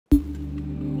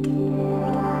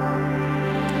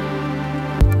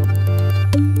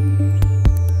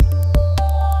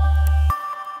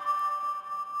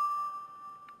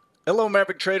Hello,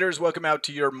 Maverick traders. Welcome out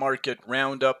to your market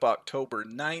roundup, October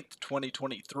 9th,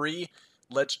 2023.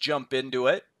 Let's jump into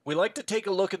it. We like to take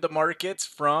a look at the markets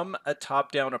from a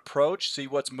top-down approach, see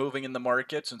what's moving in the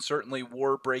markets, and certainly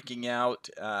war breaking out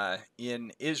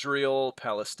in Israel,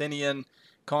 Palestinian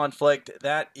conflict.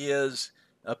 That is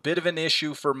a bit of an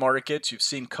issue for markets. You've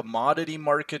seen commodity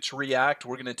markets react.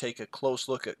 We're going to take a close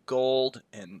look at gold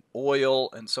and oil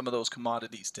and some of those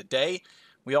commodities today.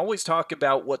 We always talk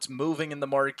about what's moving in the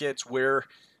markets, where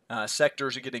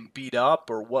sectors are getting beat up,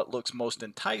 or what looks most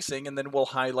enticing, and then we'll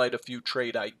highlight a few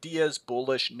trade ideas,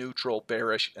 bullish, neutral,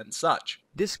 bearish, and such.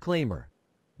 Disclaimer.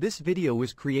 This video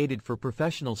was created for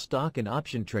professional stock and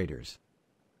option traders.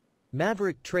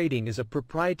 Maverick Trading is a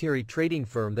proprietary trading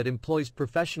firm that employs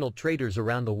professional traders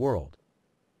around the world.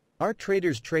 Our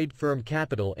traders trade firm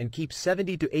capital and keep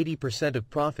 70 to 80%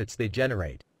 of profits they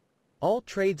generate. All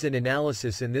trades and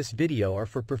analysis in this video are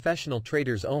for professional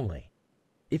traders only.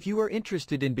 If you are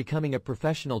interested in becoming a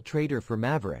professional trader for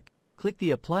Maverick, click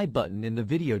the apply button in the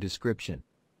video description.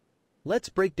 Let's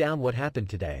break down what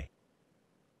happened today.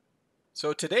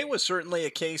 So today was certainly a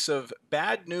case of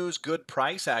bad news, good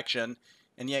price action,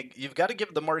 and yet you've got to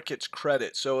give the markets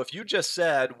credit. So if you just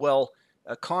said, well,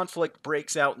 a conflict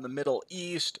breaks out in the Middle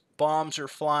East, bombs are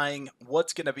flying,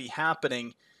 what's going to be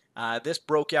happening? This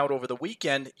broke out over the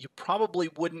weekend, you probably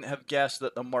wouldn't have guessed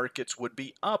that the markets would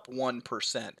be up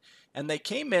 1%. And they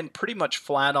came in pretty much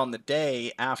flat on the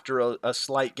day after a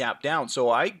slight gap down. So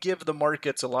I give the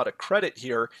markets a lot of credit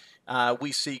here.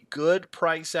 We see good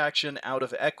price action out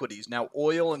of equities. Now,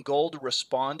 oil and gold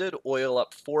responded. Oil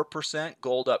up 4%,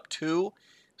 gold up 2%.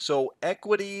 So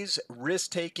equities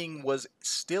risk-taking was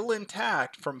still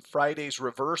intact from Friday's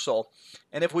reversal.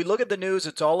 And if we look at the news,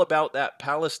 it's all about that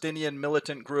Palestinian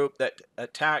militant group that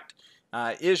attacked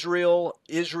Israel.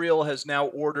 Israel has now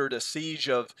ordered a siege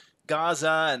of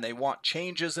Gaza, and they want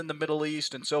changes in the Middle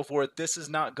East and so forth. This is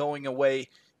not going away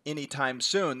anytime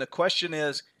soon. The question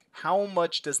is, how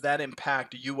much does that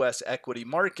impact U.S. equity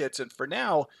markets? And for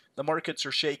now, the markets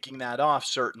are shaking that off,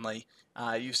 certainly.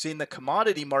 You've seen the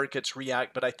commodity markets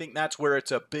react, but I think that's where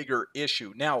it's a bigger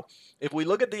issue. Now, if we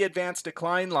look at the advanced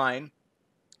decline line,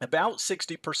 about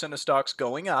 60% of stocks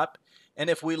going up. And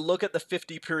if we look at the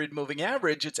 50-period moving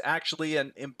average, it's actually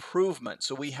an improvement.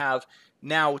 So we have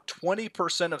now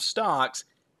 20% of stocks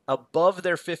above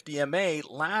their 50 MA.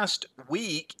 Last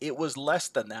week, it was less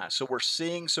than that. So we're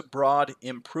seeing some broad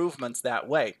improvements that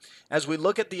way. As we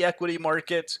look at the equity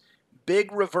markets,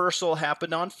 big reversal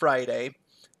happened on Friday.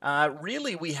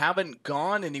 Really, we haven't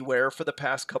gone anywhere for the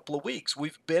past couple of weeks.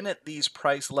 We've been at these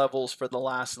price levels for the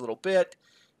last little bit.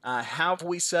 Have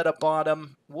we set a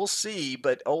bottom? We'll see,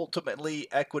 but ultimately,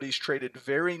 equities traded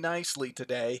very nicely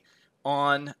today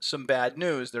on some bad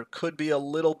news. There could be a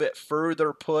little bit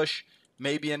further push,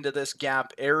 maybe into this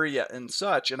gap area and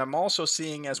such. And I'm also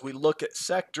seeing, as we look at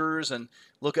sectors and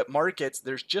look at markets,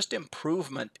 there's just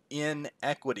improvement in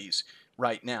equities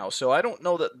right now. So I don't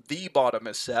know that the bottom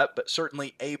is set, but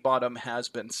certainly a bottom has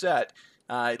been set.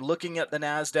 Looking at the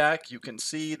NASDAQ, you can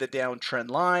see the downtrend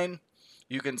line.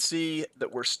 You can see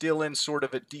that we're still in sort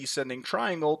of a descending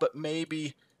triangle, but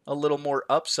maybe a little more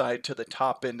upside to the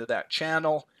top end of that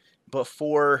channel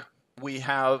before we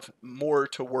have more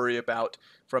to worry about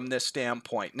from this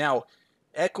standpoint. Now,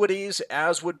 equities,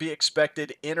 as would be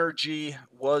expected, energy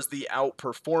was the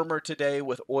outperformer today,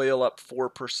 with oil up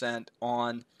 4%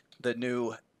 on the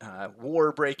new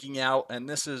war breaking out. And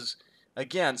this is,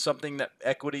 again, something that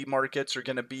equity markets are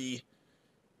going to be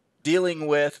dealing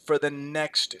with for the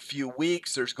next few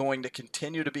weeks. There's going to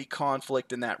continue to be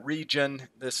conflict in that region.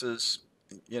 This is,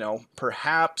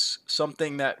 perhaps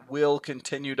something that will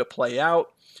continue to play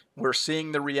out. We're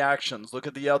seeing the reactions. Look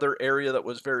at the other area that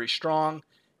was very strong,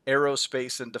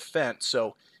 aerospace and defense.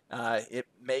 So it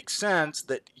makes sense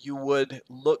that you would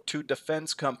look to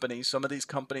defense companies. Some of these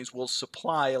companies will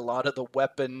supply a lot of the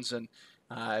weapons and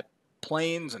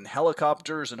planes and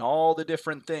helicopters and all the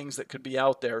different things that could be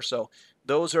out there. So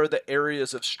those are the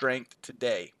areas of strength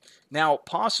today. Now,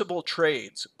 possible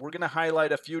trades. We're going to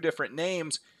highlight a few different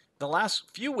names. The last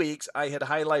few weeks, I had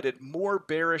highlighted more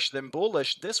bearish than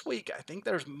bullish. This week, I think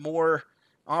there's more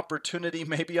opportunity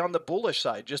maybe on the bullish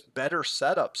side, just better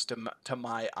setups to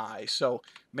my eye. So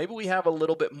maybe we have a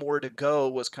little bit more to go,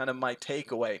 was kind of my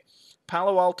takeaway.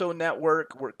 Palo Alto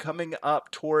Network, we're coming up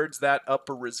towards that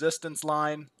upper resistance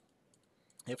line.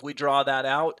 If we draw that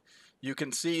out, you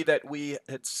can see that we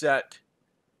had set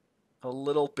a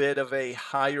little bit of a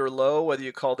higher low, whether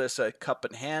you call this a cup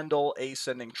and handle,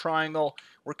 ascending triangle.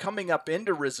 We're coming up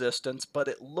into resistance, but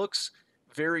it looks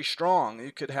very strong.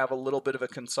 You could have a little bit of a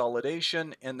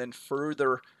consolidation and then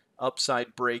further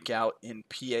upside breakout in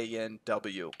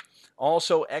PANW.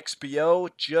 Also, XBO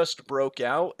just broke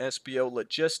out, SBO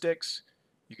Logistics.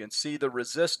 You can see the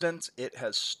resistance. It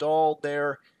has stalled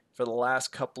there for the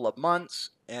last couple of months,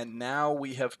 and now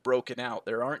we have broken out.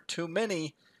 There aren't too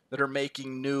many that are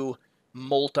making new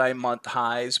multi-month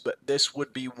highs, but this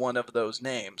would be one of those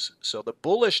names. So the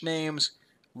bullish names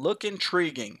look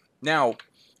intriguing. Now,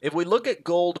 if we look at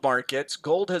gold markets,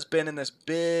 gold has been in this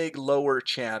big lower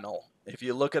channel. If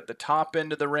you look at the top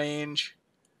end of the range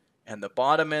and the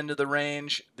bottom end of the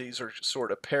range, these are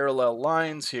sort of parallel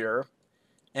lines here.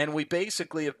 And we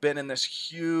basically have been in this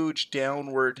huge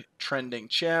downward trending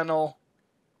channel.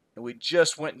 And we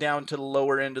just went down to the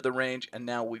lower end of the range, and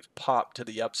now we've popped to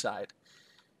the upside.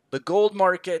 The gold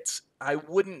markets, I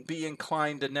wouldn't be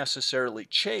inclined to necessarily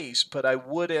chase, but I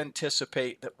would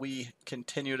anticipate that we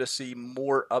continue to see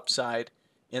more upside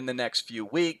in the next few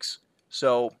weeks.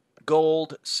 So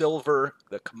gold, silver,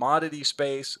 the commodity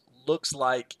space looks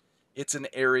like it's an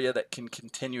area that can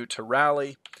continue to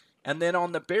rally. And then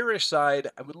on the bearish side,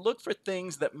 I would look for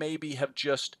things that maybe have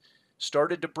just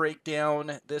started to break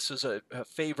down. This is a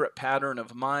favorite pattern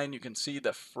of mine. You can see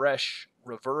the fresh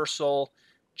reversal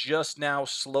just now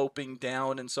sloping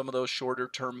down in some of those shorter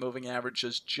term moving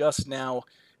averages, just now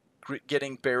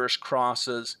getting bearish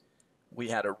crosses. We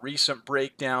had a recent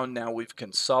breakdown. Now we've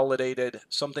consolidated.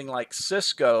 Something like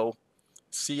Cisco,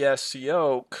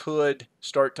 CSCO, could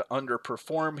start to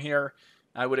underperform here.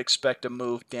 I would expect a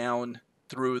move down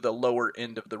through the lower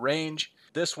end of the range.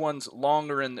 This one's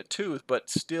longer in the tooth, but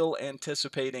still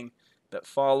anticipating that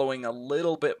following a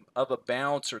little bit of a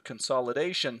bounce or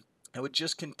consolidation, I would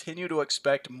just continue to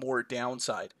expect more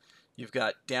downside. You've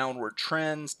got downward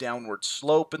trends, downward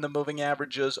slope in the moving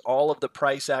averages, all of the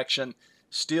price action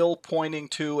still pointing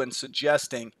to and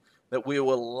suggesting that we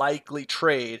will likely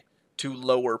trade to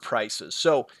lower prices.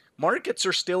 So markets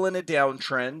are still in a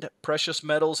downtrend. Precious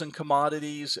metals and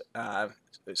commodities,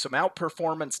 some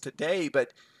outperformance today,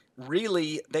 but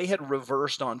really they had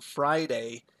reversed on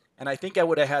Friday. And I think I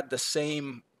would have had the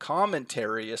same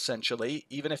commentary, essentially,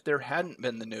 even if there hadn't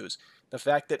been the news. The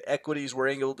fact that equities were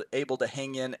able to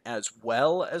hang in as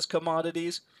well as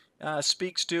commodities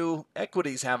speaks to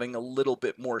equities having a little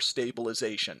bit more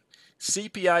stabilization.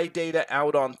 CPI data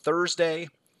out on Thursday.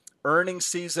 Earnings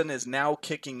season is now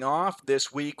kicking off.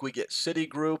 This week we get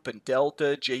Citigroup and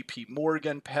Delta, JP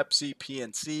Morgan, Pepsi,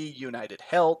 PNC, United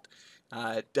Health,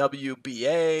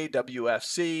 WBA,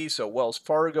 WFC, so Wells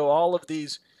Fargo, all of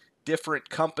these different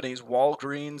companies,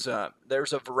 Walgreens.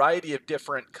 There's a variety of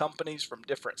different companies from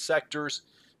different sectors,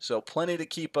 so plenty to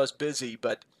keep us busy.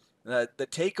 But the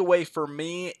takeaway for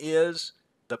me is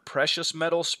the precious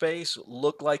metal space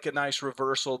looked like a nice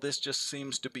reversal. This just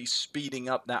seems to be speeding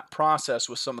up that process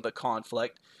with some of the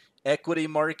conflict. Equity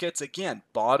markets, again,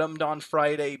 bottomed on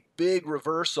Friday, big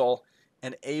reversal,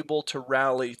 and able to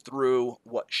rally through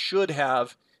what should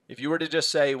have. If you were to just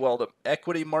say, well, the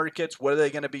equity markets, what are they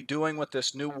going to be doing with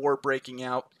this new war breaking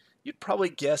out? You'd probably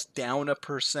guess down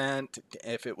 1%.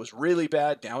 If it was really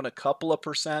bad, down a couple of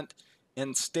percent.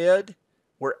 Instead,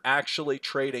 we're actually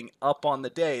trading up on the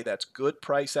day. That's good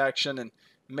price action and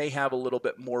may have a little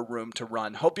bit more room to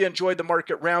run. Hope you enjoyed the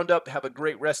market roundup. Have a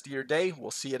great rest of your day. We'll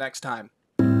see you next time.